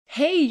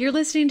Hey, you're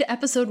listening to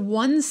episode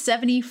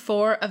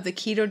 174 of the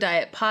Keto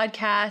Diet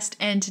Podcast,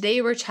 and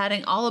today we're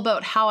chatting all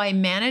about how I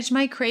manage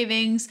my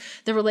cravings,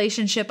 the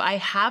relationship I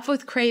have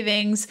with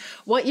cravings,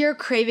 what your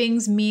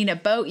cravings mean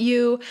about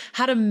you,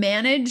 how to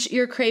manage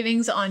your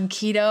cravings on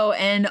keto,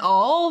 and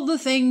all the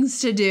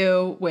things to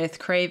do with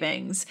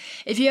cravings.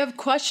 If you have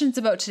questions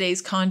about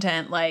today's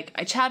content, like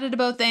I chatted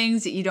about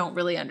things that you don't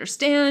really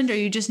understand or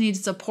you just need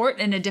support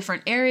in a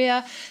different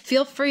area,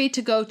 feel free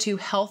to go to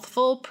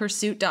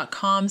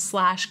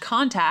healthfulpursuit.com/contact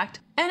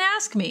and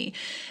ask me.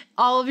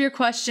 All of your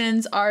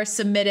questions are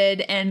submitted,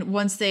 and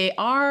once they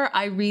are,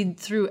 I read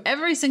through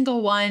every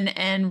single one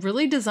and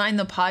really design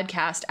the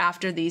podcast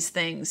after these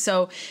things.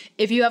 So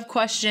if you have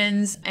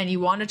questions and you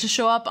want it to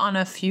show up on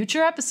a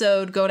future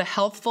episode, go to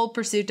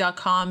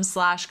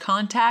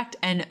healthfulpursuit.com/contact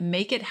and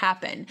make it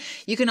happen.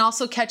 You can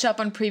also catch up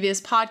on previous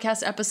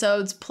podcast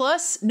episodes,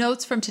 plus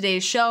notes from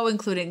today's show,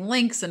 including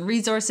links and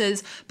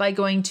resources, by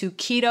going to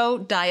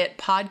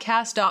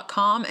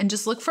ketodietpodcast.com and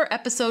just look for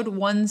episode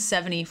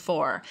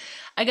 174.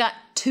 I got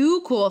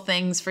two cool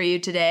things for you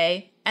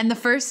today. And the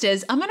first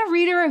is I'm going to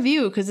read a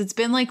review because it's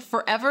been like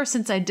forever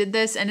since I did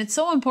this. And it's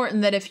so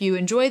important that if you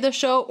enjoy the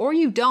show or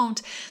you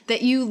don't,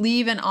 that you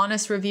leave an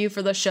honest review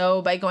for the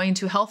show by going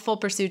to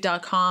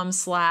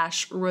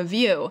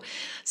healthfulpursuit.com/review.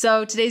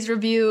 So today's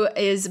review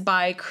is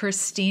by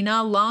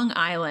Christina, Long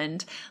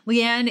Island.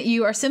 Leanne,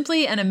 you are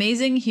simply an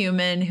amazing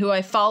human who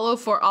I follow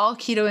for all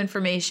keto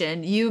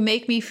information. You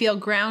make me feel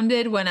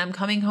grounded when I'm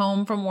coming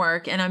home from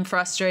work and I'm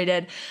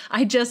frustrated.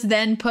 I just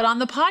then put on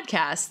the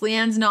podcast.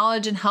 Leanne's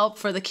knowledge and help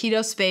for the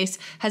keto space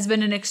has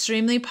been an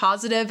extremely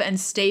positive and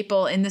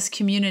staple in this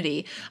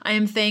community. I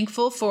am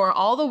thankful for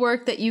all the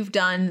work that you've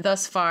done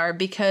thus far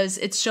because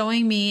it's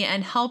showing me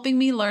and helping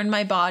me learn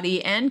my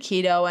body and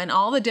keto and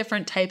all the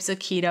different types of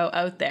keto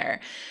out there.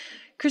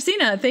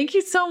 Christina, thank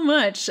you so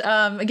much.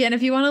 Again,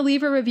 if you want to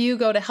leave a review,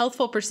 go to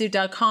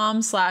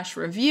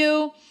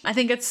healthfulpursuit.com/review. I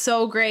think it's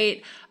so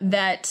great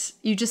that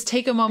you just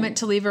take a moment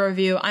to leave a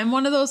review. I'm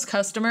one of those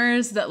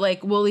customers that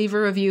will leave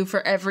a review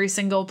for every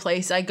single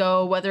place I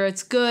go, whether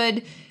it's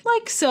good,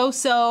 like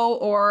so-so,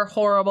 or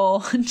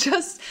horrible,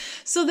 just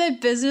so that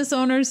business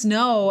owners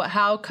know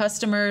how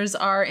customers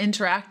are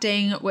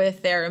interacting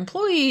with their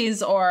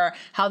employees or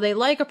how they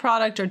like a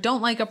product or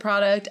don't like a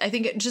product. I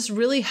think it just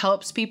really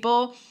helps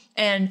people.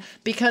 And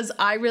because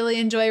I really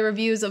enjoy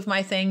reviews of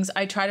my things,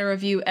 I try to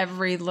review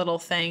every little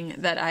thing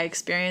that I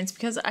experience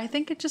because I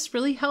think it just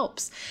really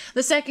helps.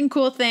 The second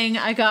cool thing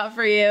I got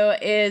for you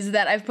is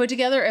that I've put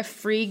together a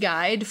free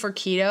guide for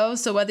keto.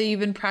 So whether you've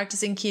been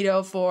practicing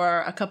keto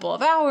for a couple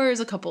of hours,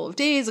 a couple of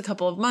days, a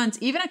couple of months,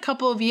 even a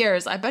couple of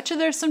years, I bet you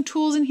there's some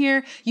tools in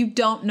here you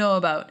don't know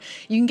about.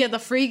 You can get the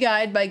free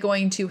guide by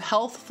going to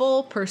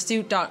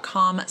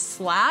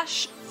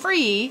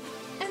healthfulpursuit.com/free.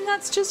 And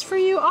that's just for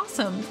you.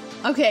 Awesome.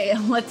 Okay,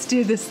 let's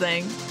do this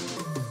thing.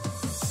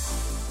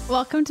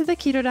 Welcome to the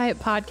Keto Diet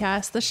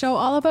Podcast, the show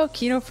all about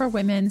keto for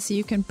women so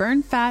you can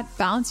burn fat,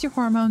 balance your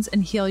hormones,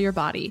 and heal your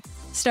body.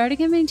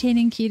 Starting and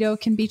maintaining keto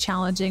can be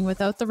challenging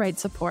without the right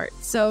support.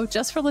 So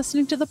just for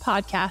listening to the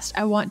podcast,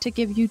 I want to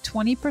give you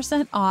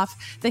 20% off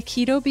the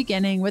Keto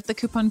Beginning with the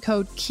coupon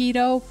code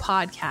KETO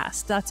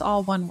PODCAST. That's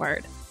all one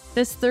word.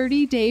 This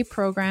 30-day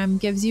program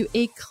gives you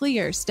a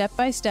clear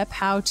step-by-step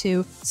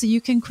how-to so you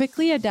can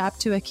quickly adapt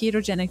to a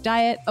ketogenic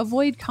diet,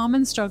 avoid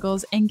common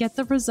struggles, and get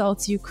the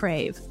results you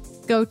crave.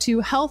 Go to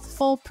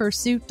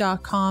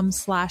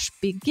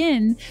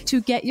healthfulpursuit.com/begin to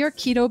get your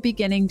Keto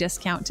Beginning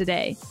discount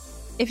today.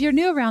 If you're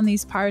new around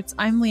these parts,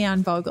 I'm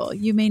Leanne Vogel.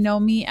 You may know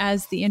me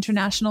as the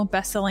international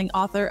best-selling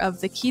author of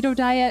The Keto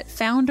Diet,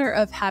 founder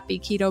of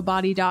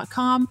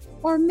HappyKetoBody.com,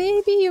 or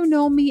maybe you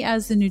know me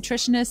as the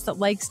nutritionist that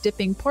likes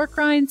dipping pork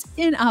rinds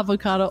in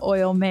avocado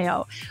oil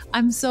mayo.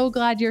 I'm so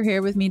glad you're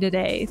here with me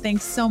today.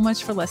 Thanks so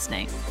much for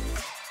listening.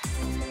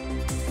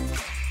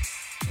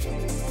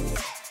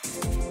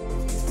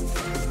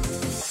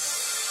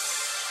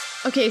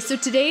 Okay, so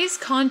today's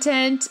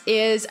content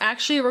is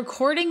actually a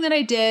recording that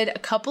I did a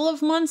couple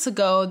of months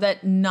ago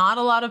that not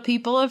a lot of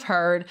people have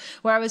heard,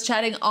 where I was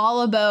chatting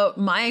all about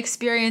my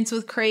experience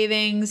with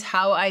cravings,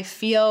 how I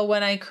feel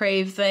when I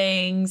crave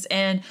things,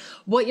 and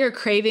what your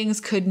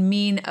cravings could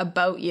mean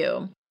about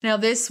you. Now,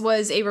 this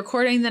was a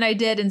recording that I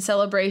did in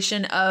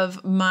celebration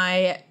of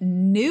my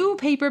new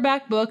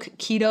paperback book,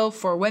 Keto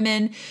for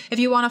Women. If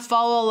you want to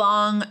follow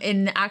along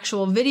in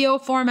actual video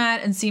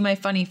format and see my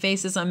funny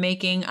faces I'm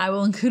making, I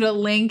will include a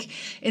link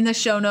in the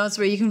show notes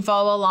where you can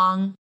follow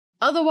along.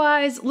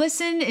 Otherwise,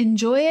 listen,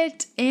 enjoy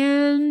it,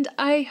 and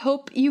I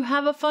hope you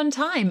have a fun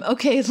time.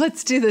 Okay,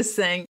 let's do this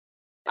thing.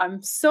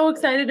 I'm so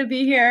excited to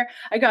be here.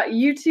 I got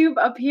YouTube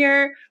up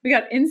here. We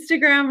got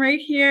Instagram right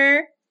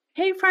here.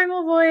 Hey,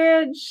 Primal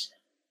Voyage.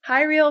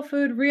 Hi, Real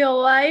Food, Real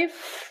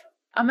Life.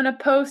 I'm going to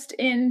post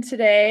in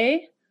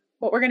today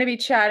what we're going to be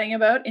chatting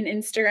about in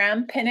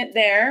Instagram. Pin it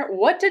there.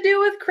 What to do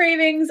with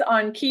cravings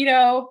on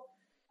keto.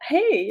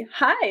 Hey,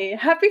 hi,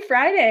 happy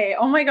Friday.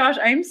 Oh my gosh,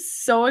 I'm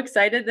so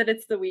excited that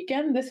it's the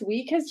weekend. This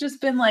week has just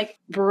been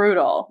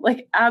brutal,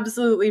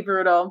 absolutely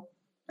brutal.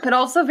 but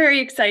also very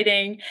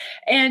exciting.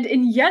 And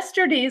in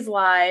yesterday's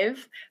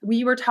live,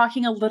 we were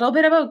talking a little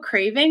bit about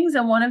cravings,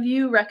 and one of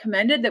you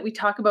recommended that we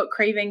talk about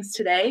cravings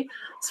today.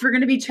 So we're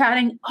going to be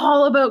chatting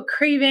all about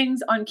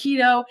cravings on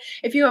keto.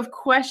 If you have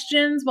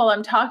questions while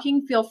I'm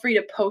talking, feel free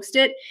to post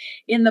it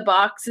in the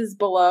boxes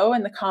below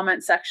in the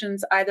comment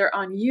sections, either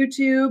on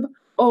YouTube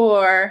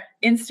or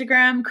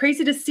Instagram.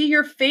 Crazy to see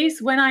your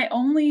face when I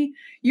only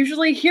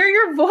usually hear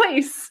your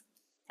voice.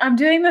 I'm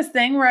doing this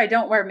thing where I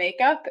don't wear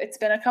makeup. It's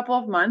been a couple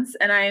of months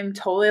and I am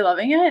totally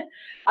loving it.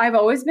 I've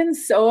always been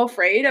so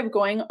afraid of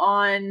going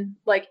on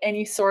like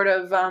any sort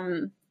of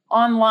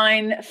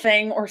online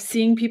thing or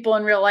seeing people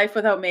in real life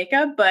without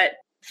makeup, but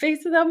face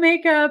without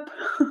makeup,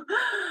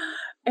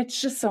 it's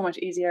just so much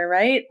easier,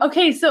 right?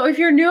 Okay, so if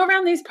you're new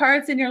around these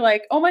parts and you're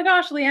like, oh my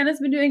gosh,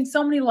 Leanna's been doing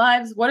so many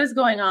lives, what is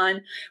going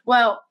on?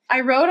 Well, I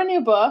wrote a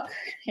new book.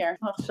 Here,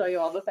 I'll show you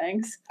all the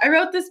things. I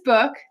wrote this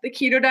book, the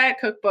Keto Diet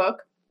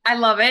Cookbook. I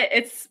love it.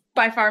 It's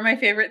by far my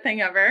favorite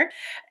thing ever.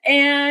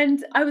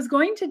 And I was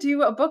going to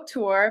do a book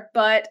tour,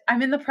 but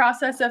I'm in the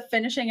process of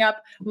finishing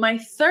up my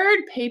third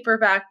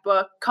paperback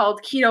book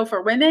called Keto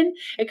for Women.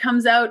 It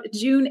comes out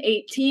June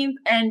 18th.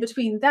 And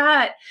between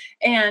that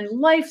and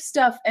life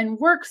stuff and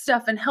work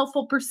stuff and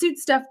healthful pursuit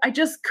stuff, I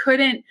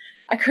couldn't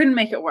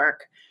make it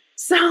work.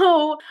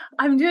 So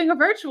I'm doing a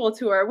virtual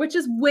tour, which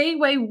is way,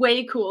 way,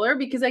 way cooler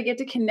because I get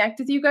to connect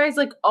with you guys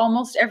like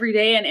almost every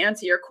day and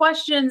answer your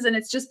questions. And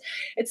it's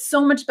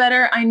so much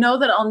better. I know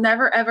that I'll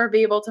never, ever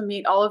be able to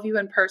meet all of you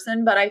in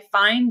person, but I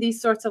find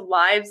these sorts of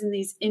lives and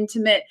these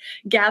intimate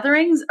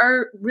gatherings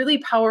are really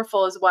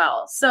powerful as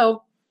well.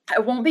 So I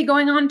won't be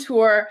going on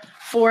tour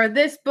for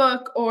this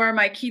book or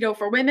my Keto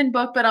for Women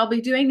book, but I'll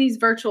be doing these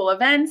virtual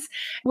events.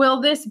 Will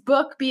this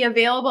book be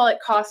available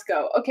at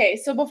Costco? Okay,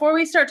 so before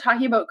we start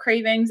talking about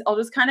cravings, I'll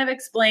just kind of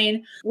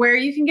explain where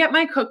you can get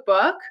my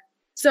cookbook.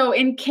 So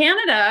in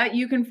Canada,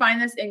 you can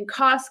find this in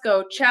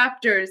Costco,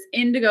 Chapters,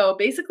 Indigo,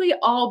 basically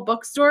all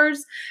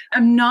bookstores.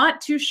 I'm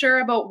not too sure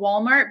about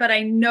Walmart, but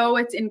I know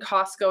it's in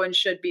Costco and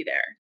should be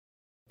there.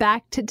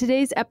 Back to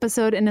today's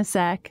episode in a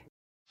sec.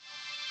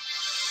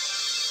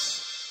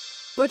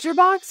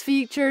 ButcherBox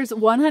features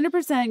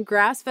 100%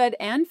 grass-fed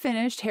and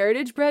finished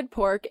heritage-bred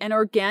pork and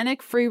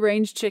organic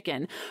free-range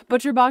chicken.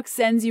 ButcherBox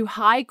sends you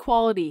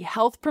high-quality,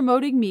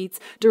 health-promoting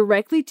meats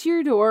directly to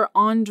your door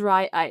on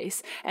dry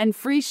ice and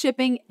free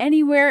shipping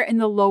anywhere in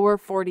the lower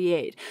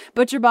 48.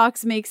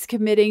 ButcherBox makes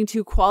committing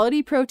to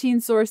quality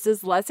protein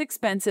sources less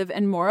expensive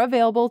and more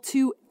available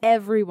to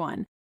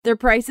everyone. Their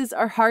prices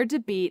are hard to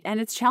beat, and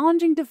it's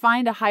challenging to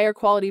find a higher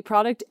quality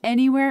product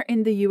anywhere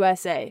in the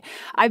USA.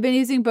 I've been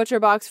using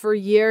ButcherBox for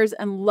years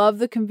and love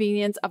the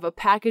convenience of a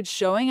package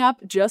showing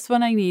up just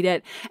when I need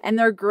it, and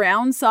their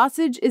ground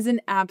sausage is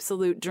an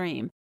absolute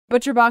dream.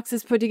 ButcherBox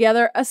has put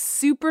together a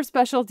super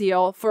special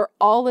deal for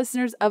all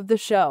listeners of the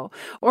show.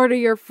 Order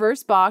your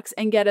first box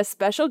and get a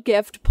special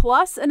gift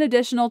plus an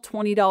additional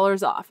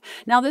 $20 off.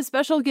 Now, this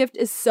special gift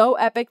is so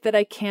epic that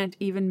I can't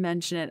even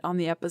mention it on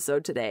the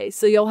episode today.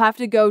 So you'll have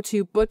to go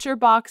to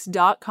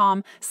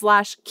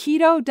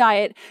butcherbox.com/keto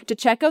diet to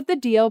check out the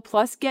deal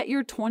plus get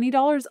your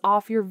 $20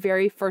 off your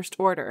very first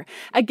order.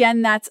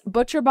 Again, that's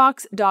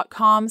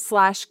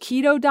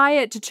butcherbox.com/keto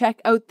diet to check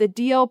out the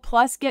deal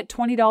plus get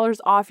 $20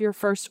 off your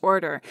first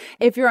order.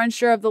 If you're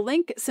unsure of the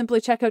link, simply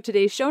check out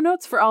today's show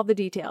notes for all the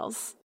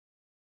details.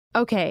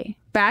 Okay,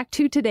 back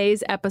to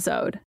today's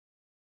episode.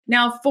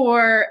 Now,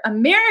 for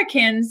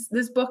Americans,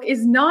 this book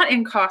is not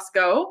in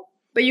Costco,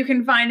 but you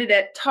can find it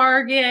at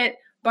Target,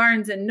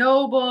 Barnes and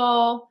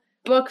Noble,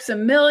 Books A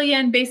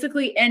Million,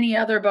 basically any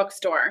other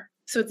bookstore.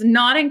 So it's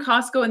not in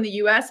Costco in the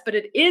US, but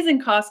it is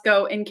in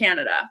Costco in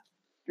Canada.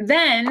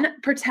 Then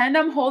pretend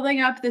I'm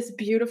holding up this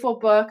beautiful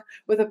book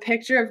with a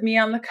picture of me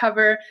on the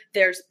cover.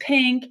 There's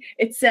pink.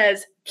 It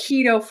says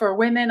Keto for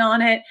Women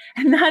on it.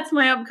 And that's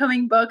my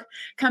upcoming book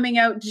coming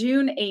out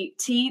June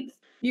 18th.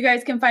 You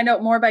guys can find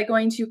out more by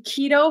going to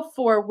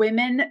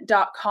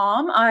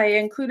ketoforwomen.com. I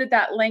included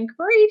that link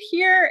right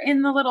here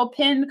in the little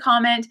pinned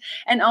comment.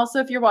 And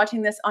also, if you're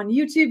watching this on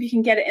YouTube, you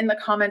can get it in the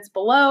comments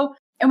below.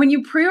 And when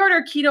you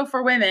pre-order Keto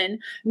for Women,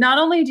 not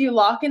only do you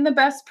lock in the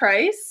best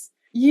price,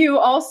 you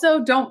also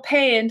don't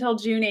pay until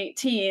June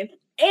 18th,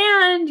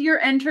 and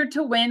you're entered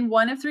to win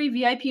one of 3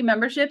 VIP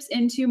memberships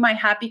into my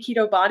Happy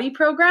Keto Body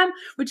program,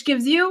 which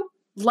gives you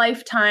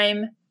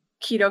lifetime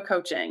keto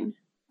coaching.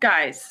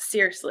 Guys,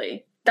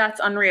 seriously,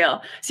 that's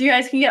unreal. So you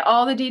guys can get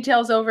all the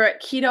details over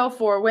at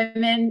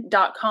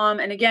ketoforwomen.com.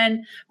 And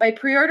again, by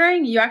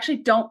pre-ordering, you actually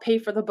don't pay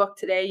for the book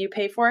today. You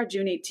pay for it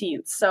June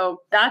 18th.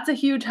 So that's a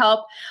huge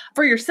help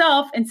for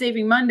yourself in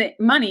saving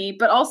money,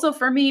 but also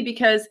for me,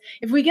 because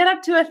if we get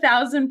up to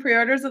 1,000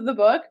 pre-orders of the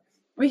book,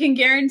 we can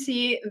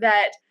guarantee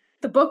that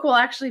the book will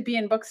actually be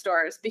in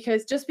bookstores,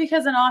 because just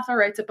because an author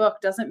writes a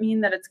book doesn't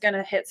mean that it's going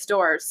to hit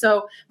stores.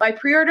 So by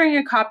pre-ordering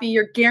a copy,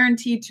 you're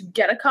guaranteed to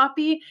get a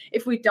copy.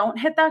 If we don't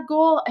hit that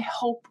goal, I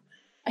hope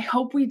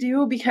we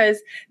do, because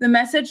the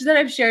message that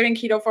I've shared in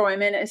Keto for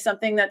Women is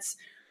something that's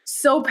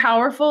so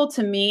powerful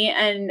to me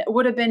and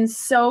would have been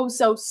so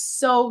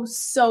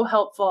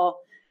helpful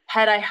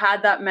had I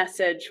had that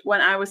message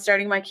when I was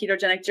starting my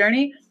ketogenic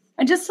journey,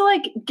 and just to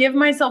like give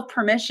myself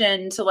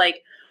permission to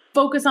like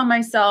focus on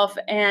myself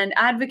and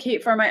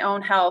advocate for my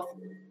own health.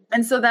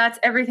 And so that's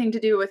everything to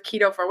do with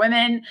Keto for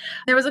Women.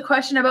 There was a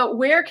question about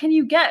where can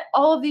you get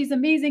all of these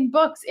amazing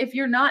books if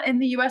you're not in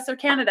the US or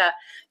Canada?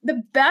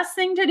 The best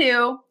thing to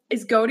do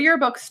is go to your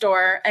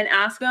bookstore and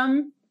ask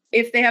them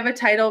if they have a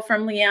title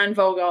from Leanne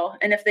Vogel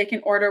and if they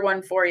can order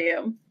one for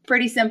you.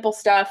 Pretty simple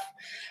stuff.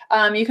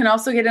 You can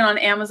also get it on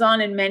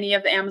Amazon and many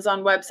of the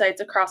Amazon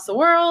websites across the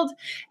world.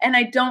 And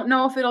I don't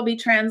know if it'll be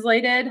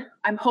translated.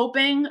 I'm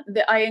hoping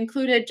that I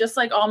included, just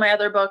like all my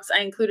other books, I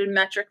included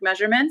metric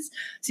measurements.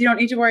 So you don't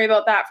need to worry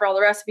about that for all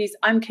the recipes.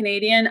 I'm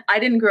Canadian. I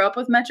didn't grow up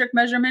with metric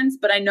measurements,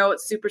 but I know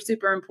it's super,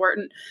 super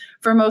important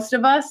for most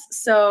of us.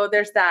 So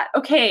there's that.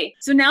 Okay.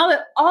 So now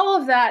that all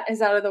of that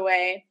is out of the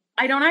way,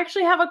 I don't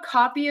actually have a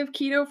copy of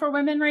Keto for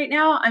Women right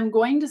now. I'm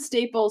going to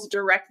Staples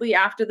directly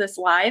after this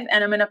live,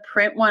 and I'm going to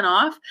print one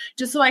off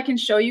just so I can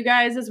show you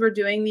guys as we're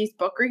doing these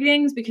book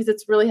readings, because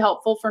it's really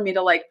helpful for me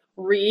to like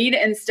read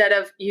instead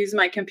of use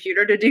my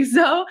computer to do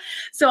so.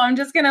 So I'm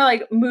just going to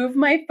like move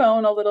my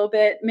phone a little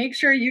bit, make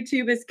sure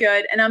YouTube is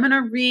good, and I'm going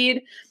to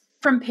read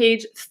from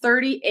page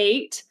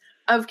 38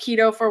 of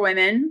Keto for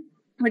Women,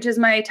 which is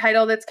my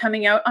title that's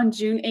coming out on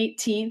June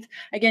 18th.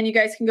 Again, you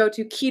guys can go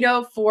to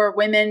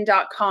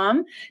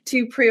ketoforwomen.com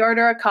to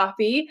pre-order a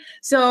copy.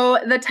 So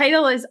the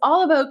title is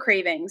all about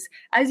cravings.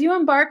 As you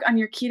embark on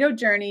your keto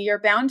journey,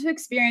 you're bound to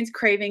experience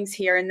cravings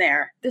here and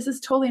there. This is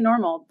totally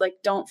normal. Like,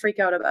 don't freak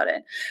out about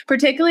it,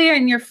 particularly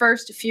in your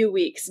first few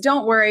weeks.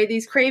 Don't worry.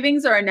 These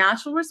cravings are a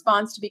natural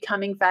response to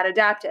becoming fat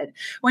adapted.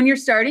 When you're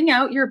starting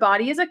out, your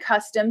body is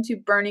accustomed to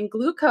burning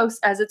glucose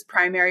as its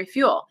primary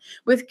fuel.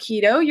 With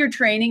keto, you're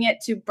training it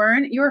to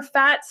burn your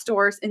fat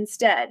stores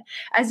instead.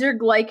 As your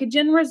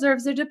glycogen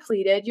reserves are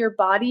depleted, your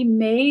body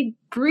may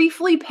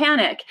briefly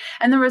panic,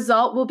 and the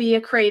result will be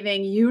a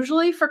craving,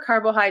 usually for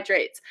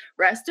carbohydrates.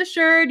 Rest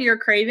assured, your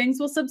cravings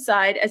will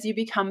subside as you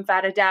become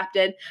fat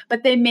adapted,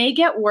 but they may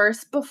get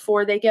worse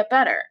before they get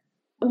better.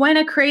 When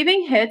a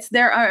craving hits,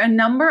 there are a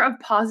number of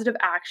positive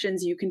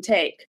actions you can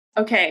take.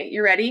 Okay,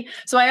 you ready?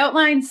 So I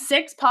outlined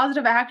 6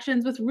 positive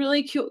actions with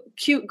really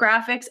cute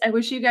graphics. I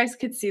wish you guys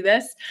could see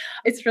this.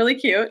 It's really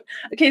cute.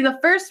 Okay, the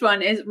first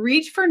one is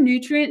reach for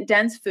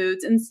nutrient-dense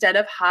foods instead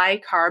of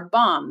high-carb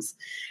bombs.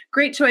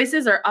 Great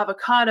choices are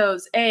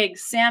avocados,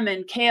 eggs,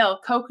 salmon, kale,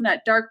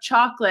 coconut, dark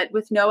chocolate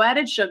with no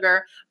added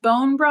sugar,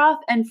 bone broth,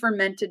 and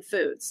fermented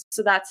foods.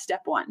 So that's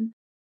step 1.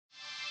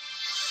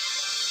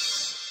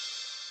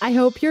 I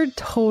hope you're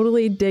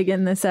totally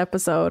digging this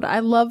episode. I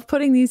love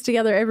putting these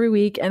together every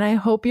week, and I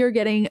hope you're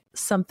getting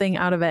something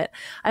out of it.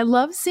 I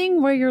love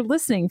seeing where you're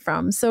listening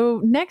from.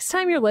 So next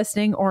time you're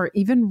listening, or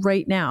even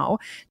right now,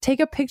 take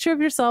a picture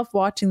of yourself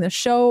watching the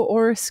show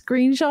or a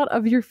screenshot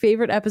of your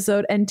favorite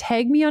episode and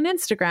tag me on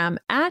Instagram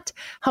at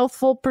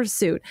Healthful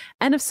Pursuit.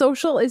 And if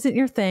social isn't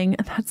your thing,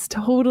 that's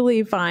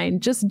totally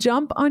fine. Just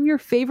jump on your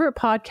favorite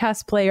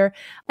podcast player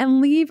and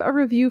leave a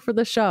review for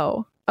the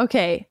show.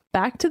 Okay,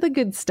 back to the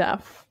good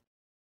stuff.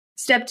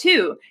 Step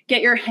 2,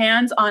 get your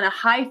hands on a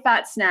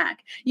high-fat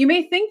snack. You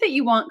may think that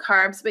you want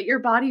carbs, but your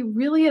body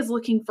really is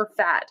looking for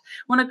fat.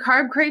 When a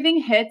carb craving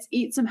hits,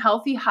 eat some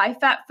healthy,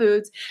 high-fat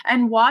foods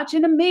and watch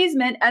in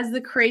amazement as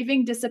the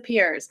craving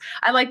disappears.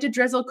 I like to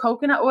drizzle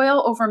coconut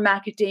oil over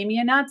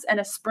macadamia nuts and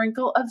a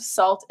sprinkle of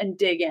salt and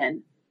dig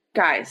in.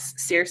 Guys,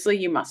 seriously,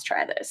 you must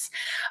try this.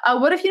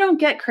 What if you don't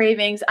get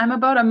cravings? I'm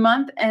about a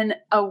month and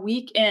a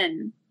week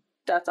in.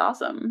 That's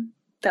awesome.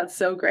 That's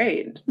so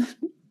great.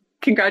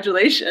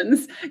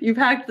 Congratulations. You've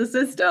hacked the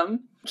system.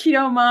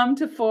 Keto mom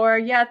to 4.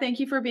 Yeah, thank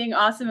you for being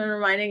awesome and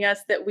reminding us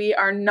that we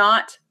are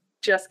not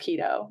just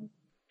keto.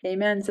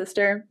 Amen,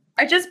 sister.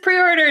 I just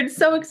pre-ordered.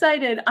 So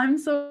excited. I'm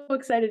so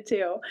excited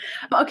too.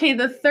 Okay,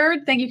 the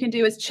third thing you can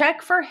do is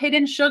check for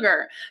hidden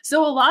sugar.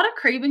 So a lot of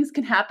cravings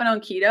can happen on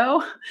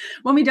keto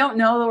when we don't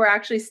know that we're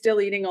actually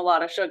still eating a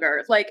lot of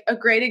sugar. Like a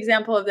great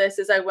example of this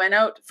is I went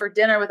out for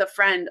dinner with a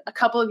friend a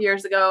couple of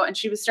years ago, and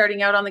she was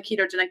starting out on the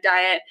ketogenic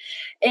diet,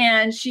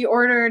 and she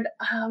ordered,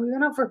 we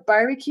went out for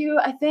barbecue,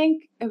 I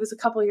think. It was a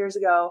couple of years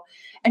ago,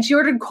 and she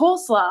ordered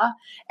coleslaw.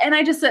 And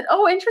I just said,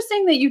 oh,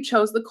 interesting that you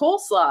chose the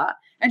coleslaw.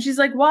 And she's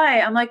like,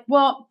 why? I'm like,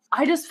 well,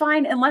 I just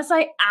find unless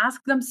I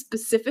ask them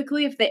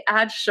specifically if they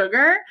add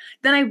sugar,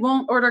 then I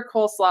won't order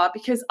coleslaw,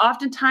 because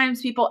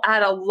oftentimes people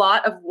add a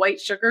lot of white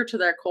sugar to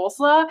their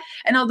coleslaw.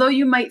 And although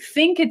you might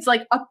think it's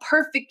like a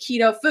perfect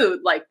keto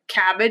food, like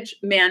cabbage,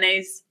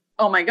 mayonnaise,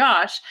 oh my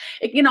gosh,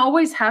 it can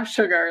always have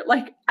sugar.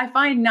 Like I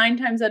find 9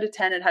 times out of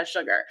 10, it has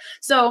sugar.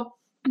 So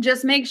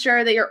just make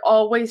sure that you're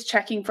always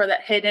checking for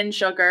that hidden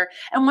sugar.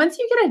 And once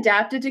you get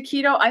adapted to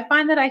keto, I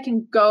find that I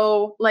can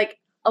go like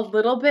a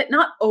little bit,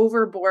 not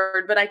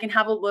overboard, but I can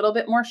have a little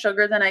bit more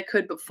sugar than I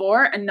could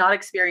before and not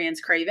experience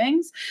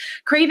cravings.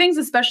 Cravings,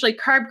 especially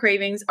carb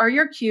cravings, are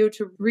your cue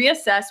to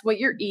reassess what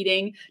you're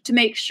eating to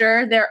make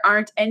sure there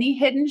aren't any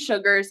hidden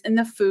sugars in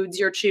the foods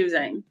you're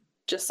choosing.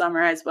 just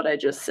summarize what I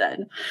just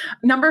said.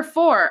 Number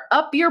 4,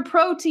 up your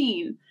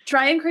protein.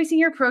 Try increasing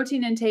your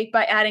protein intake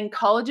by adding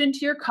collagen to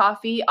your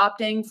coffee,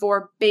 opting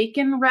for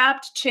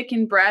bacon-wrapped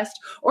chicken breast,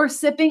 or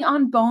sipping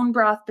on bone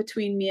broth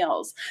between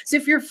meals. So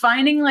if you're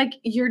finding like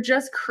you're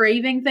just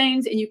craving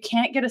things and you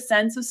can't get a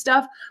sense of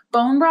stuff,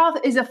 bone broth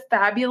is a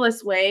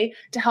fabulous way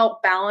to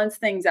help balance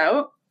things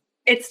out.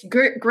 It's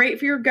great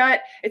for your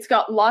gut. It's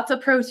got lots of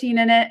protein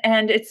in it,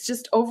 and it's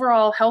just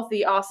overall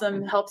healthy,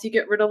 awesome. Helps you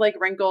get rid of like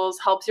wrinkles,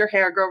 helps your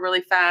hair grow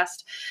really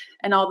fast,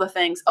 and all the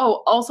things.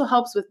 Oh, also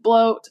helps with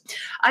bloat.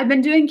 I've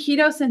been doing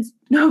keto since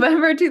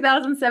November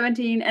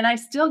 2017, and I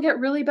still get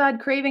really bad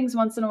cravings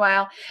once in a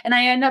while, and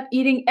I end up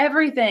eating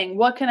everything.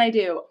 What can I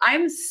do?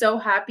 I'm so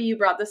happy you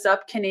brought this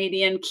up,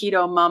 Canadian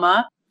keto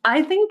mama.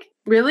 I think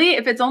really,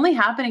 if it's only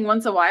happening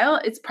once a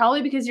while, it's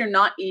probably because you're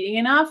not eating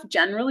enough,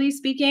 generally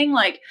speaking.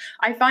 Like,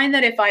 I find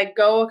that if I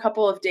go a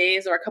couple of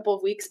days or a couple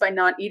of weeks by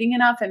not eating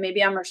enough, and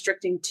maybe I'm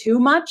restricting too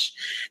much,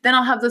 then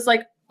I'll have this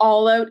like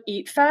all out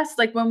eat fest.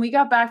 Like when we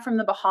got back from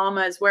the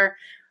Bahamas, where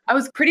I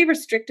was pretty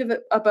restrictive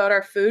about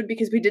our food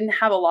because we didn't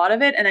have a lot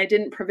of it and I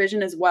didn't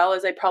provision as well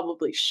as I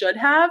probably should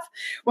have.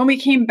 When we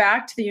came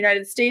back to the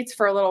United States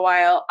for a little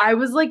while, I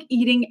was like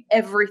eating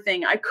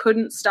everything. I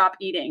couldn't stop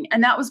eating.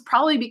 And that was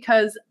probably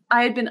because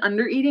I had been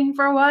under eating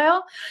for a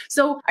while.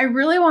 So I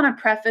really want to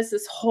preface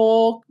this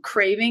whole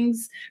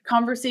cravings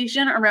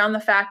conversation around the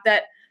fact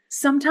that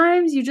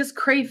sometimes you just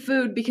crave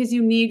food because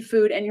you need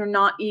food and you're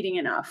not eating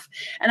enough.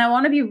 And I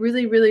want to be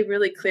really, really,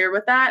 really clear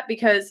with that,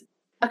 because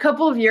a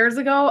couple of years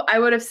ago, I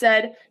would have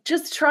said,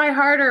 just try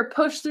harder,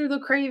 push through the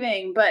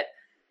craving. But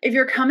if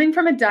you're coming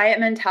from a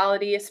diet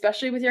mentality,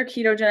 especially with your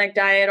ketogenic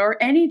diet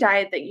or any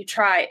diet that you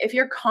try, if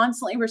you're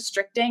constantly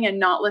restricting and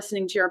not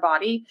listening to your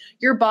body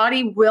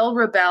will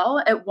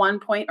rebel at one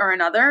point or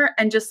another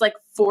and just like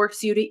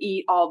force you to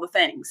eat all the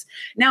things.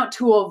 Now,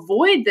 to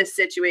avoid this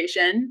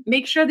situation,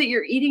 make sure that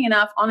you're eating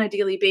enough on a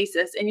daily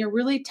basis and you're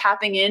really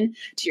tapping in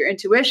to your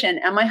intuition.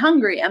 Am I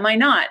hungry? Am I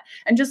not?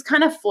 And just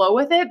kind of flow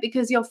with it,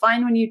 because you'll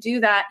find when you do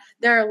that,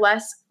 there are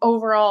less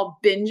overall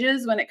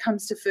binges when it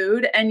comes to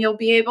food, and you'll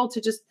be able to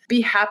just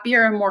be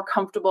happier and more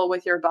comfortable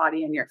with your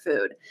body and your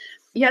food.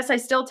 Yes, I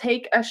still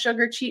take a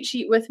sugar cheat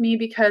sheet with me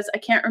because I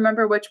can't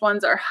remember which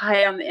ones are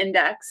high on the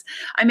index.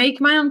 I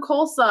make my own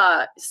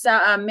coleslaw,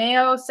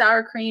 mayo,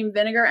 sour cream,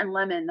 vinegar, and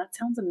lemon. That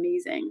sounds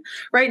amazing.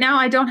 Right now,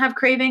 I don't have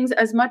cravings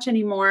as much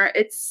anymore.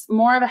 It's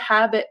more of a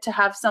habit to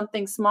have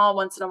something small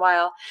once in a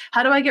while.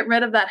 How do I get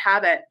rid of that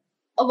habit?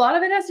 A lot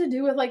of it has to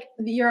do with like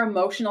your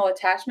emotional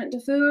attachment to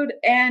food.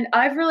 And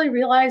I've really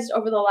realized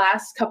over the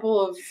last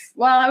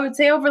I would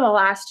say over the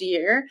last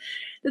year,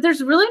 that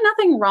there's really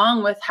nothing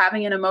wrong with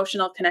having an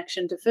emotional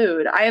connection to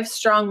food. I have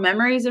strong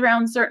memories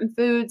around certain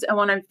foods, and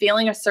when I'm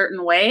feeling a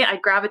certain way, I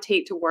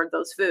gravitate toward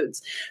those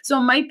foods. So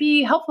it might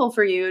be helpful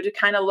for you to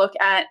kind of look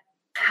at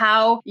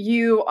how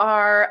you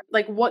are,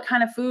 like what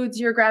kind of foods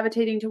you're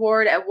gravitating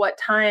toward at what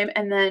time,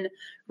 and then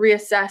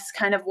reassess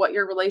kind of what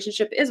your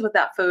relationship is with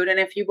that food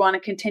and if you want to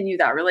continue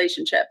that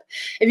relationship.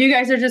 If you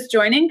guys are just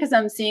joining because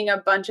I'm seeing a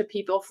bunch of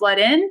people flood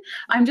in,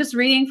 I'm just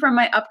reading from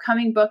my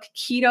upcoming book,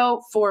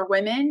 Keto for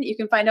Women. You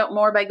can find out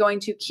more by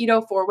going to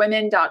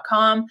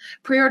ketoforwomen.com.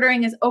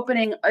 Pre-ordering is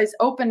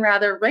open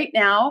right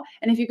now.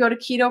 And if you go to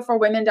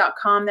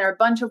ketoforwomen.com, there are a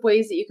bunch of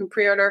ways that you can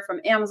pre-order,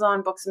 from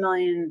Amazon, Books A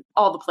Million,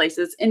 all the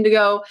places,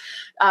 Indigo,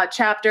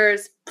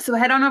 Chapters. So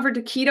head on over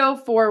to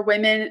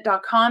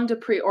ketoforwomen.com to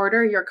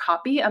pre-order your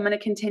copy. I'm going to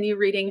continue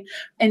reading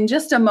in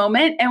just a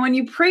moment. And when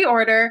you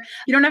pre-order,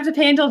 you don't have to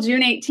pay until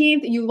June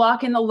 18th. You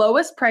lock in the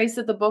lowest price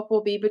that the book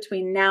will be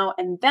between now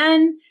and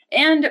then.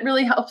 And it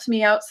really helps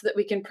me out so that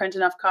we can print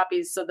enough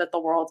copies so that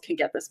the world can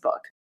get this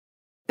book.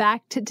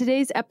 Back to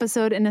today's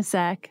episode in a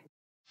sec.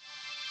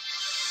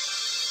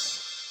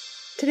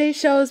 Today's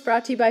show is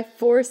brought to you by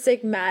Four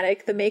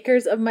Sigmatic, the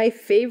makers of my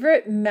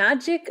favorite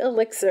magic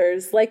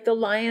elixirs, like the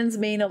Lion's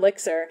Mane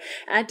Elixir.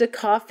 Add to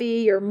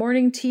coffee, your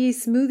morning tea,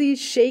 smoothies,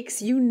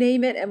 shakes, you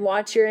name it, and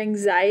watch your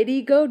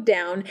anxiety go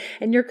down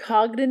and your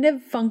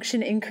cognitive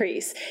function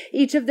increase.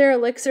 Each of their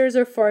elixirs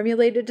are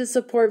formulated to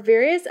support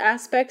various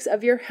aspects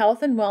of your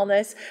health and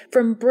wellness,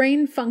 from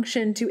brain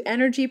function to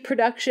energy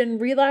production,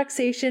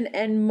 relaxation,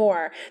 and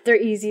more. They're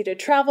easy to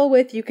travel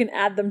with, you can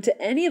add them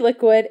to any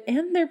liquid,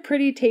 and they're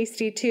pretty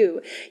tasty too.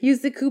 Use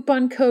the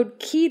coupon code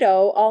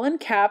KETO, all in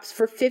caps,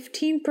 for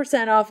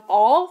 15% off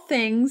all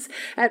things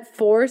at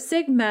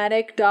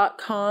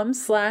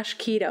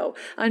foursigmatic.com/keto.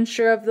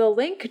 Unsure of the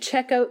link?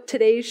 Check out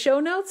today's show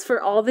notes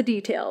for all the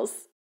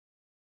details.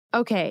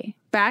 Okay,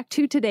 back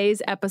to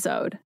today's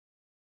episode.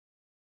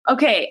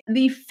 Okay,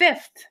 the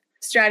fifth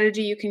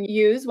strategy you can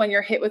use when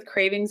you're hit with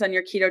cravings on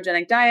your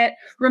ketogenic diet: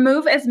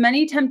 remove as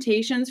many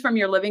temptations from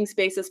your living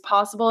space as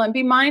possible and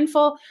be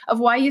mindful of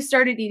why you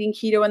started eating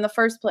keto in the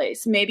first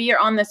place. Maybe you're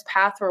on this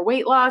path for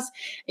weight loss,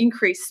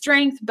 increased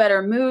strength,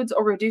 better moods,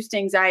 or reduced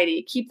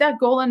anxiety. Keep that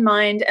goal in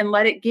mind and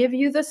let it give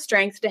you the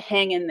strength to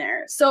hang in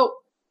there. So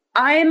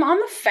I'm on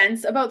the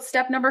fence about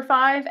step number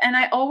 5, and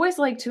I always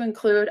like to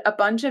include a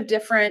bunch of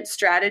different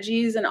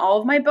strategies in all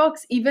of my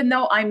books, even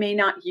though I may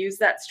not use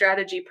that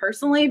strategy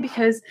personally,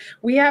 because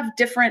we have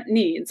different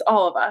needs,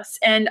 all of us.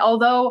 And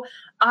although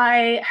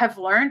I have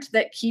learned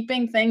that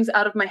keeping things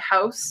out of my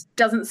house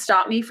doesn't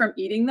stop me from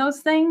eating those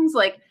things,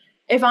 like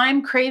if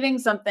I'm craving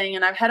something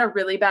and I've had a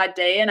really bad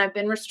day and I've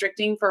been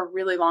restricting for a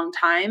really long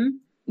time,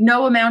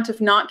 no amount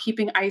of not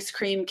keeping ice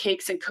cream,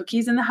 cakes, and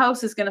cookies in the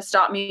house is going to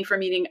stop me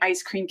from eating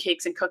ice cream,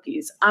 cakes, and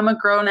cookies. I'm a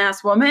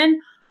grown-ass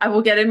woman. I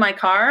will get in my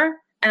car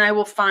and I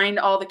will find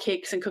all the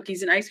cakes and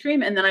cookies and ice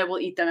cream, and then I will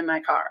eat them in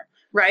my car,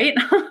 right?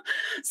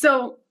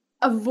 So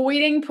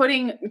avoiding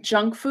putting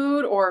junk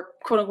food or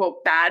quote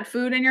unquote bad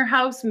food in your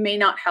house may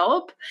not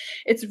help.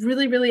 It's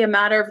really, really a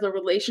matter of the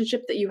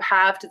relationship that you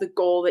have to the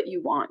goal that you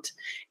want.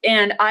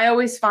 And I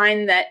always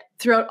find that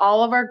throughout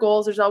all of our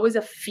goals, there's always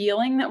a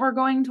feeling that we're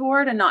going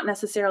toward and not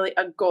necessarily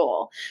a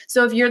goal.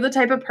 So if you're the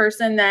type of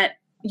person that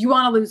you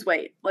want to lose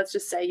weight, let's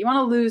just say you want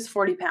to lose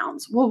 40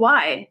 pounds. Well,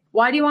 why?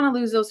 Why do you want to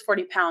lose those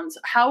 40 pounds?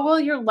 How will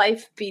your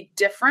life be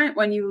different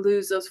when you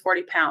lose those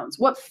 40 pounds?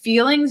 What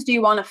feelings do you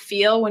want to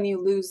feel when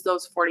you lose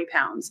those 40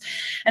 pounds?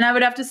 And I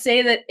would have to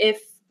say that if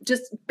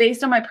just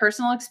based on my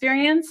personal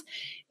experience,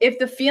 if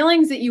the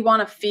feelings that you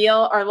want to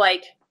feel are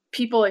like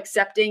people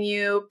accepting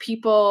you,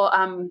 people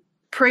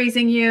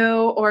praising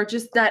you, or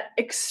just that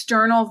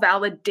external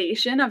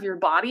validation of your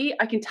body,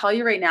 I can tell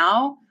you right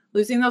now,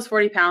 losing those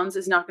 40 pounds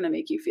is not going to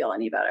make you feel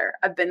any better.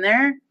 I've been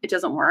there. It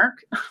doesn't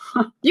work.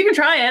 You can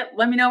try it.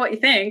 Let me know what you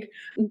think.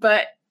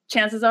 But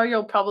chances are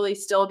you'll probably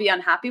still be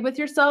unhappy with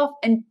yourself.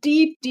 And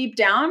deep, deep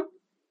down,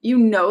 you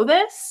know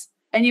this,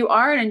 and you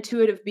are an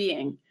intuitive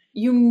being.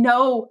 You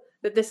know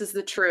that this is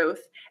the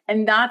truth.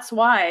 And that's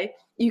why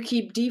you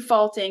keep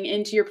defaulting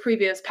into your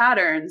previous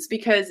patterns,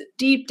 because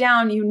deep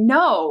down,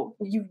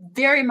 you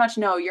very much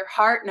know, your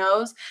heart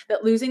knows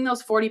that losing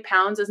those 40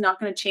 pounds is not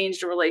going to change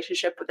the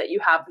relationship that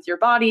you have with your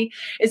body,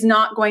 is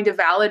not going to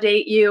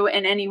validate you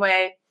in any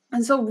way.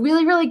 And so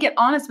really, really get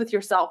honest with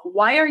yourself.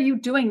 Why are you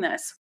doing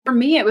this? For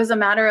me, it was a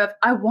matter of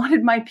I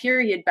wanted my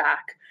period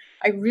back.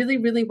 I really,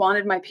 really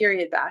wanted my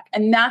period back.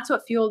 And that's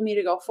what fueled me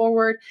to go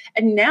forward.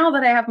 And now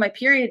that I have my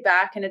period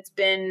back, and it's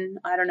been,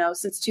 I don't know,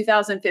 since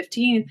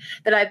 2015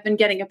 that I've been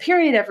getting a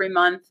period every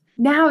month,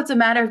 now it's a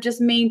matter of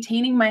just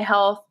maintaining my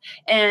health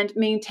and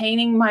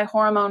maintaining my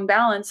hormone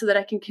balance so that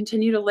I can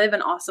continue to live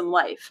an awesome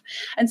life.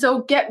 And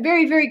so get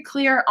very, very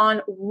clear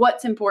on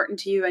what's important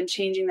to you and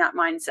changing that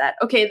mindset.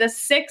 Okay, the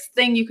 6th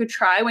thing you could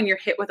try when you're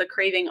hit with a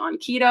craving on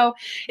keto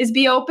is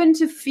be open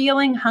to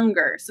feeling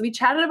hunger. So we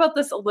chatted about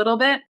this a little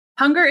bit.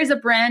 Hunger is a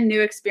brand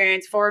new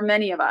experience for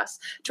many of us.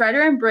 Try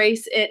to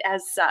embrace it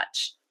as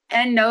such.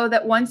 And know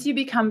that once you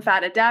become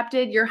fat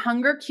adapted, your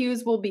hunger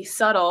cues will be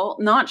subtle,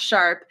 not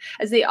sharp,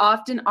 as they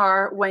often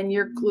are when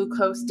you're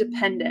glucose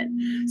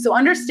dependent. So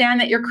understand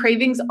that your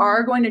cravings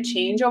are going to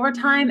change over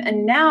time.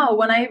 And now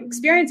when I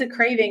experience a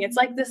craving, it's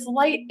like this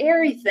light,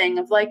 airy thing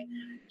of like,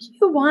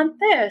 you want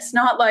this,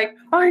 not like,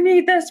 oh, I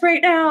need this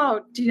right now.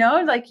 Do you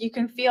know? Like you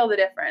can feel the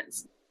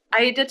difference.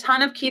 I ate a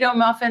ton of keto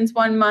muffins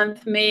one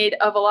month made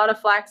of a lot of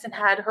flax and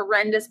had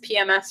horrendous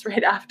PMS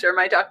right after.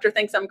 My doctor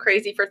thinks I'm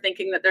crazy for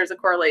thinking that there's a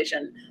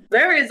correlation.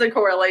 There is a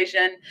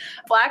correlation.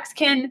 Flax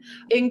can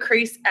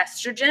increase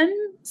estrogen.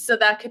 So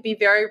that could be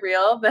very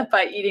real, that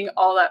by eating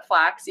all that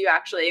flax, you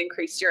actually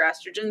increased your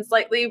estrogen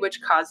slightly,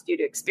 which caused you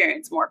to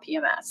experience more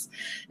PMS.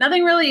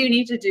 Nothing really you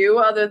need to do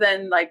other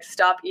than like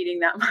stop eating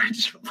that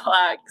much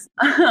flax.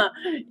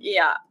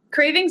 Yeah.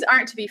 Cravings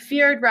aren't to be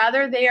feared.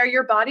 Rather, they are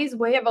your body's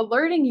way of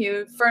alerting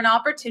you for an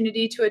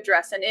opportunity to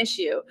address an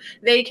issue.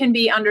 They can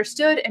be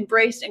understood,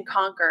 embraced, and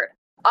conquered.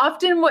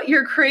 Often what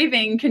you're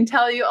craving can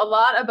tell you a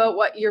lot about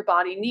what your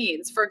body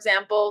needs. For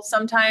example,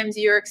 sometimes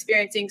you're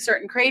experiencing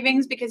certain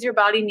cravings because your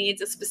body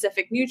needs a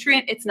specific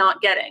nutrient it's not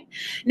getting.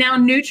 Now,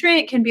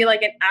 nutrient can be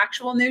like an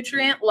actual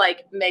nutrient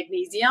like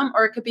magnesium,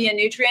 or it could be a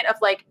nutrient of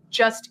like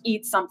just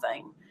eat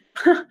something.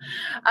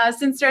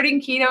 Since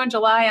starting keto in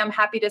July, I'm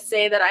happy to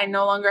say that I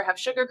no longer have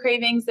sugar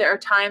cravings. There are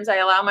times I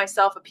allow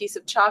myself a piece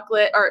of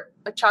chocolate or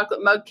a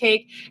chocolate mug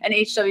cake and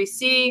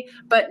HWC,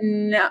 but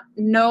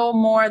no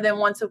more than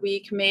once a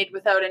week, made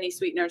without any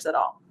sweeteners at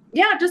all.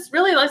 Yeah, just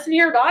really listen to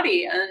your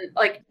body. And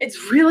like,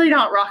 it's really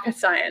not rocket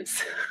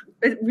science.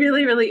 It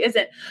really, really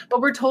isn't. But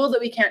we're told that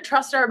we can't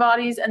trust our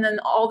bodies. And then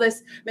all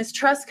this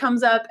mistrust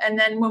comes up. And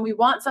then when we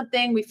want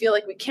something, we feel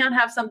like we can't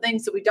have something.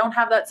 So we don't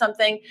have that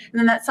something. And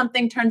then that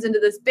something turns into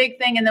this big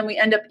thing. And then we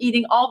end up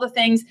eating all the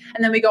things.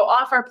 And then we go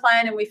off our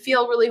plan and we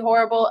feel really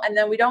horrible. And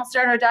then we don't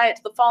start our diet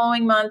till the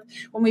following month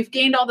when we've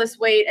gained all this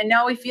weight. And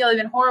now we feel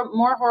even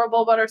more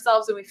horrible about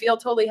ourselves and we feel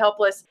totally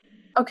helpless.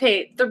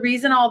 Okay, the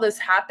reason all this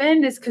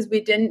happened is because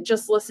we didn't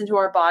just listen to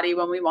our body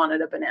when we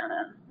wanted a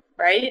banana,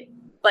 right?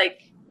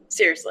 Like,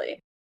 seriously.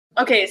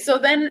 Okay, so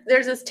then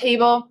there's this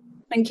table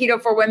in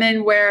Keto for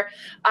Women, where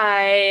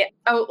I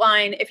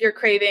outline if you're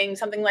craving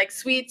something like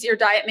sweets, your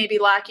diet may be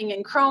lacking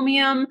in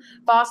chromium,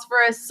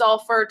 phosphorus,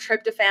 sulfur,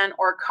 tryptophan,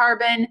 or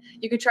carbon.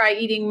 You could try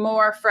eating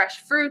more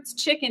fresh fruits,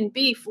 chicken,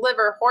 beef,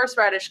 liver,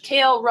 horseradish,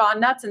 kale, raw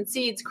nuts and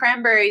seeds,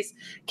 cranberries,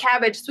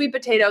 cabbage, sweet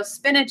potatoes,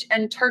 spinach,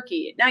 and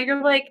turkey. Now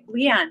you're like,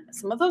 Leanne,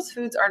 some of those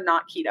foods are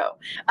not keto.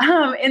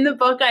 In the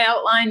book, I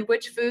outline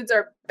which foods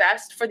are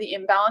best for the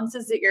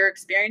imbalances that you're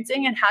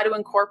experiencing and how to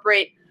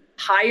incorporate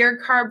higher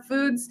carb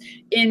foods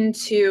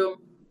into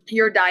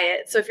your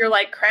diet. So if you're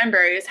like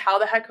cranberries, how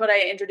the heck would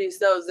I introduce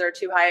those? They're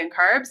too high in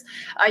carbs.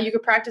 You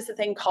could practice a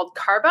thing called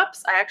carb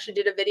ups. I actually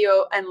did a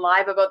video and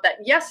live about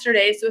that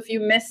yesterday. So if you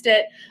missed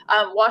it,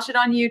 watch it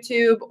on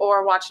YouTube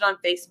or watch it on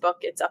Facebook.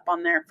 It's up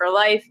on there for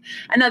life.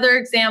 Another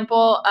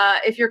example,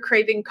 if you're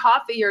craving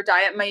coffee, your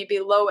diet might be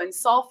low in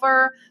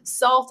sulfur,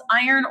 salt,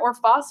 iron, or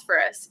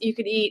phosphorus. You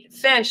could eat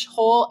fish,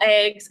 whole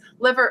eggs,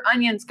 liver,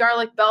 onions,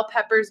 garlic, bell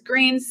peppers,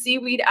 greens,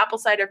 seaweed, apple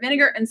cider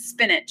vinegar, and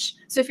spinach.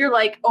 So if you're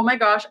like, oh my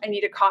gosh, I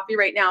need a coffee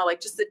right now,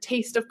 like just the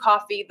taste of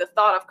coffee, the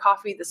thought of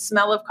coffee, the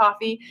smell of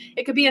coffee,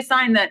 it could be a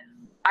sign that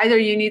either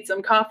you need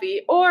some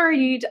coffee or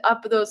you need to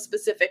up those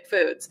specific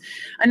foods.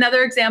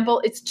 Another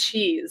example is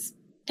cheese.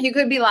 You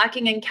could be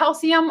lacking in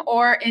calcium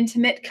or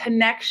intimate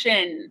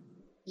connection.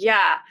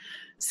 Yeah.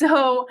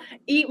 So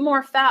eat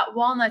more fat,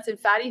 walnuts, and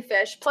fatty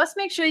fish. Plus,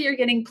 make sure you're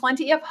getting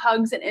plenty of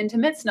hugs and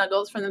intimate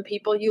snuggles from the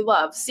people you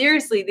love.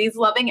 Seriously, these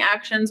loving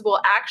actions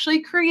will actually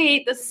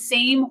create the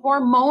same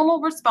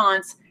hormonal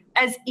response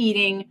as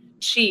eating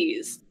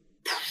cheese.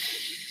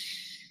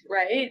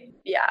 Right?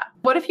 Yeah.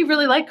 What if you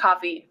really like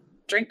coffee?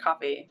 Drink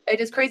coffee. It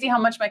is crazy how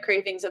much my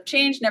cravings have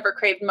changed. Never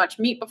craved much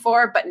meat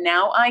before, but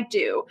now I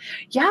do.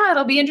 Yeah,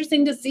 it'll be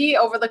interesting to see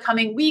over the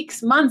coming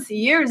weeks, months,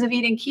 years of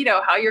eating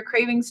keto, how your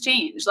cravings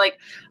change. Like,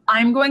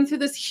 I'm going through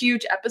this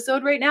huge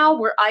episode right now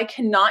where I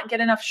cannot get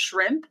enough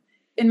shrimp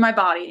in my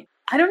body.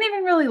 I don't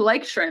even really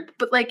like shrimp,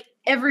 but like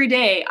every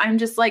day I'm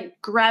just like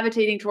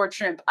gravitating towards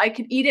shrimp. I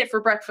could eat it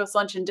for breakfast,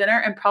 lunch, and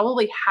dinner and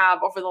probably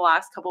have over the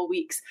last couple of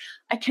weeks.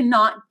 I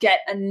cannot get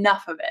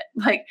enough of it.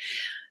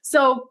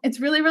 So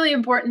it's really, really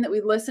important that we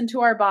listen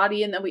to our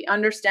body and that we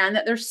understand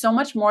that there's so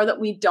much more that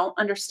we don't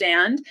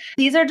understand.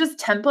 These are just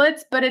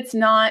templates, but it's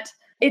not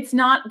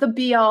the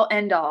be all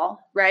end all,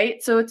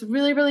 right? So it's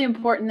really, really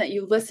important that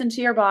you listen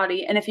to your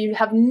body. And if you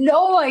have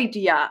no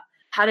idea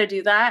how to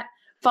do that,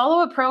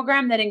 follow a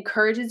program that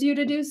encourages you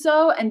to do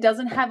so and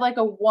doesn't have like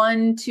a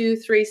 1, 2,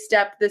 3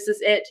 step, this is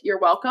it, you're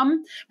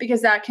welcome,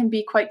 because that can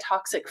be quite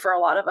toxic for a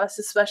lot of us,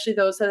 especially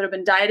those that have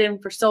been dieting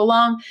for so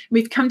long.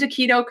 We've come to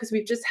keto because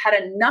we've just had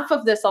enough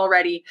of this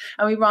already,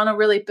 and we want to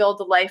really build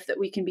a life that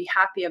we can be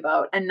happy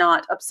about and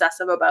not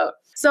obsessive about.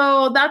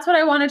 So that's what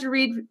I wanted to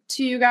read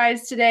to you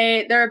guys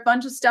today. There are a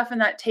bunch of stuff in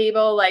that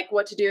table, like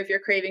what to do if you're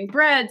craving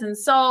breads and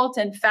salt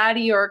and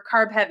fatty or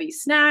carb heavy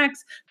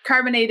snacks,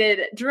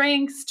 carbonated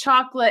drinks,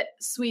 chocolate,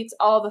 sweets,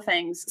 all the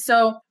things.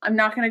 So I'm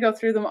not going to go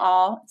through them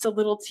all. It's a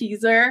little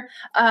teaser.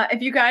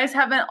 If you guys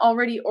haven't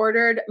already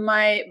ordered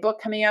my book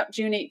coming out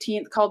June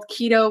 18th called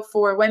Keto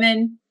for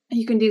Women,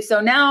 you can do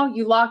so now.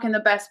 You lock in the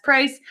best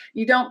price.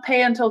 You don't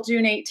pay until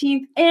June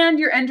 18th, and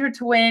you're entered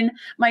to win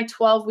my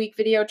 12-week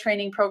video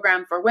training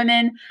program for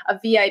women, a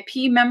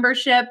VIP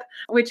membership,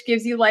 which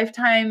gives you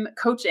lifetime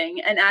coaching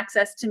and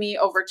access to me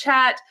over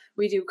chat.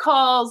 We do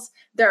calls.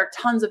 There are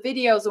tons of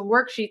videos and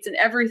worksheets and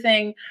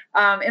everything.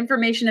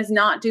 Information is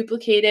not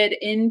duplicated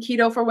in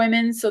Keto for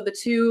Women. So the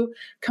two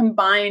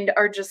combined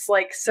are just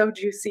like so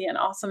juicy and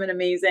awesome and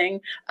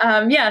amazing.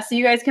 So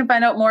you guys can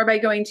find out more by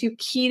going to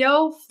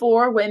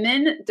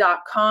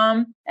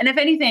ketoforwomen.com. And if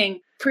anything,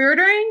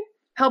 pre-ordering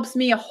helps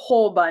me a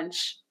whole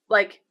bunch,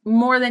 like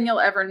more than you'll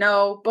ever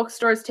know.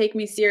 Bookstores take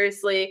me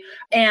seriously,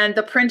 and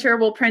the printer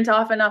will print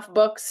off enough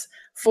books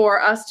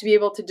for us to be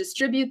able to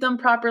distribute them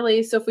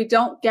properly. So if we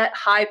don't get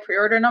high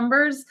pre-order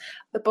numbers,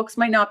 the books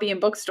might not be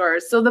in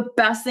bookstores. So the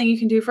best thing you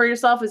can do for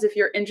yourself is, if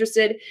you're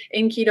interested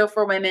in Keto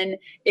for Women,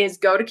 is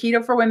go to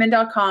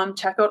ketoforwomen.com,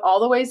 check out all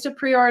the ways to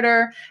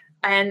pre-order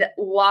and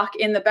lock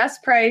in the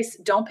best price.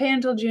 Don't pay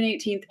until June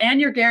 18th,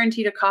 and you're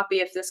guaranteed a copy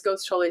if this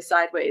goes totally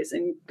sideways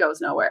and goes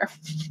nowhere.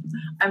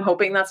 I'm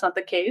hoping that's not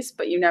the case,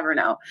 but you never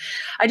know.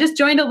 I just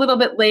joined a little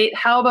bit late.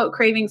 How about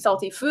craving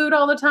salty food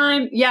all the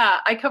time? Yeah,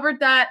 I covered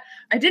that.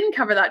 I didn't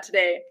cover that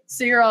today,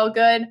 so you're all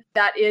good.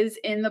 That is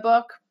in the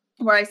book,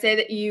 where I say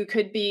that you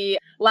could be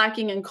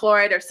lacking in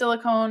chloride or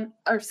silicone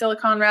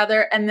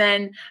rather, and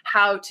then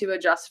how to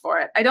adjust for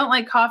it. I don't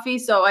like coffee,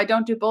 so I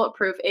don't do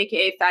bulletproof,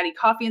 aka fatty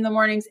coffee in the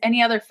mornings.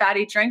 Any other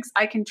fatty drinks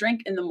I can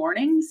drink in the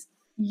mornings.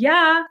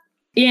 Yeah.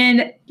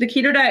 In the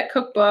Keto Diet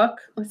Cookbook,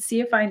 let's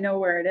see if I know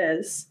where it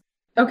is.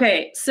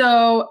 Okay,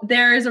 so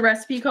there is a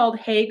recipe called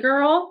Hey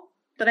Girl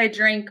that I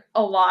drink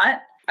a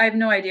lot. I have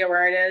no idea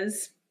where it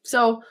is.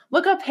 So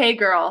look up Hey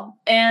Girl.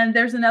 And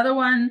there's another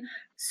one,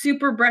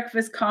 Super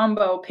Breakfast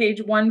Combo,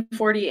 page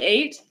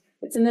 148.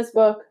 It's in this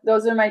book.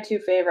 Those are my two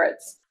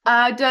favorites.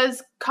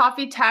 Does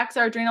coffee tax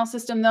our adrenal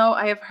system, though?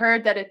 I have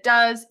heard that it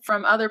does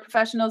from other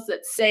professionals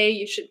that say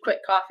you should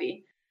quit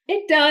coffee.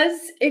 It does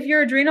if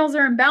your adrenals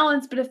are in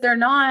balance, but if they're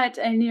not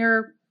and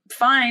you're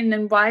fine,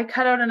 then why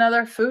cut out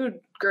another food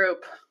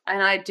group?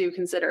 And I do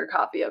consider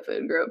coffee a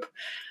food group.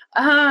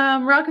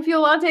 Rocket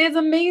Fuel Latte is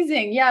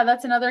amazing. Yeah,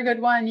 that's another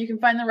good one. You can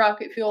find the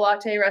Rocket Fuel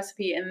Latte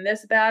recipe in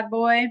this bad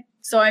boy.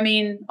 So, I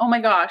mean, oh my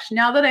gosh,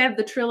 now that I have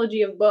the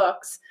trilogy of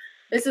books,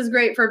 this is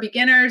great for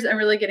beginners and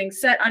really getting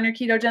set on your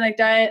ketogenic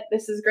diet.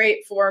 This is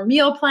great for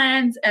meal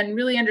plans and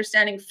really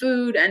understanding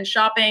food and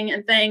shopping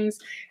and things.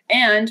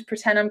 And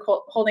pretend I'm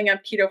holding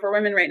up Keto for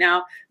Women right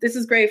now. This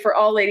is great for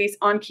all ladies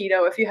on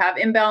keto. If you have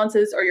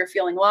imbalances or you're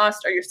feeling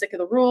lost or you're sick of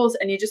the rules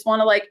and you just want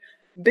to like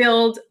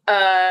build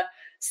a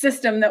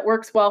system that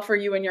works well for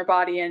you and your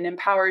body and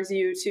empowers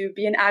you to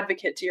be an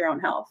advocate to your own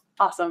health.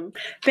 Awesome.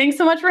 Thanks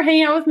so much for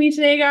hanging out with me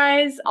today,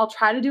 guys. I'll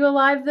try to do a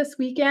live this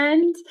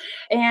weekend,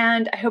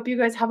 and I hope you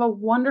guys have a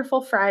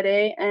wonderful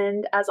Friday.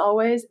 And as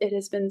always, it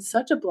has been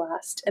such a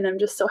blast, and I'm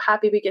just so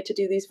happy we get to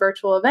do these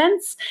virtual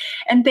events.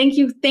 And thank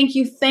you,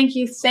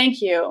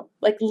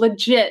 like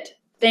legit.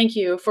 Thank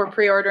you for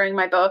pre-ordering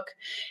my book.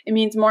 It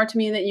means more to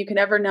me than you can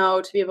ever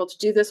know to be able to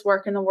do this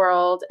work in the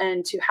world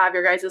and to have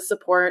your guys'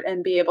 support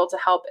and be able to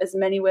help as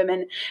many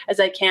women as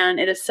I can.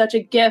 It is such a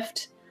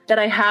gift that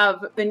I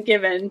have been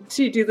given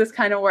to do this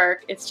kind of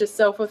work. It's just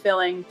so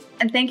fulfilling.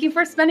 And thank you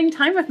for spending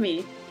time with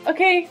me.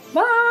 Okay,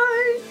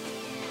 bye.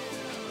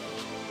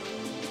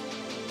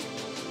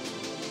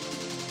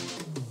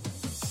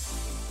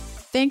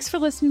 Thanks for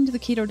listening to the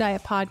Keto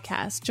Diet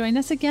Podcast. Join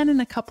us again in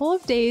a couple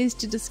of days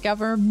to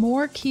discover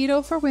more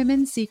Keto for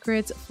Women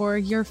secrets for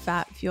your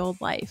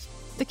fat-fueled life.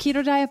 The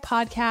Keto Diet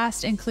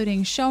Podcast,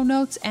 including show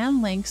notes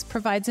and links,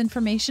 provides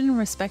information in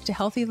respect to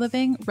healthy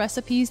living,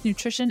 recipes,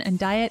 nutrition, and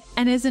diet,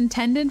 and is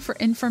intended for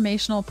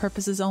informational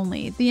purposes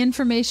only. The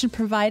information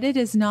provided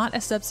is not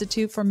a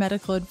substitute for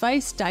medical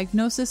advice,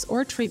 diagnosis,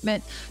 or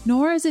treatment,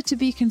 nor is it to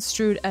be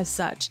construed as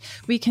such.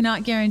 We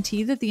cannot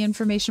guarantee that the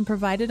information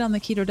provided on the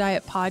Keto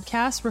Diet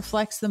Podcast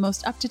reflects the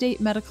most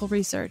up-to-date medical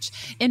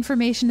research.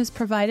 Information is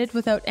provided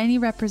without any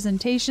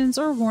representations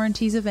or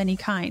warranties of any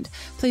kind.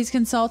 Please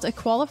consult a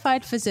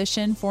qualified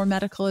physician for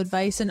medical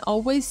advice and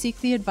always seek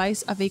the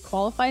advice of a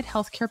qualified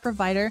healthcare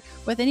provider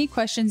with any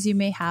questions you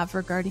may have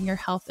regarding your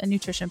health and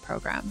nutrition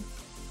program.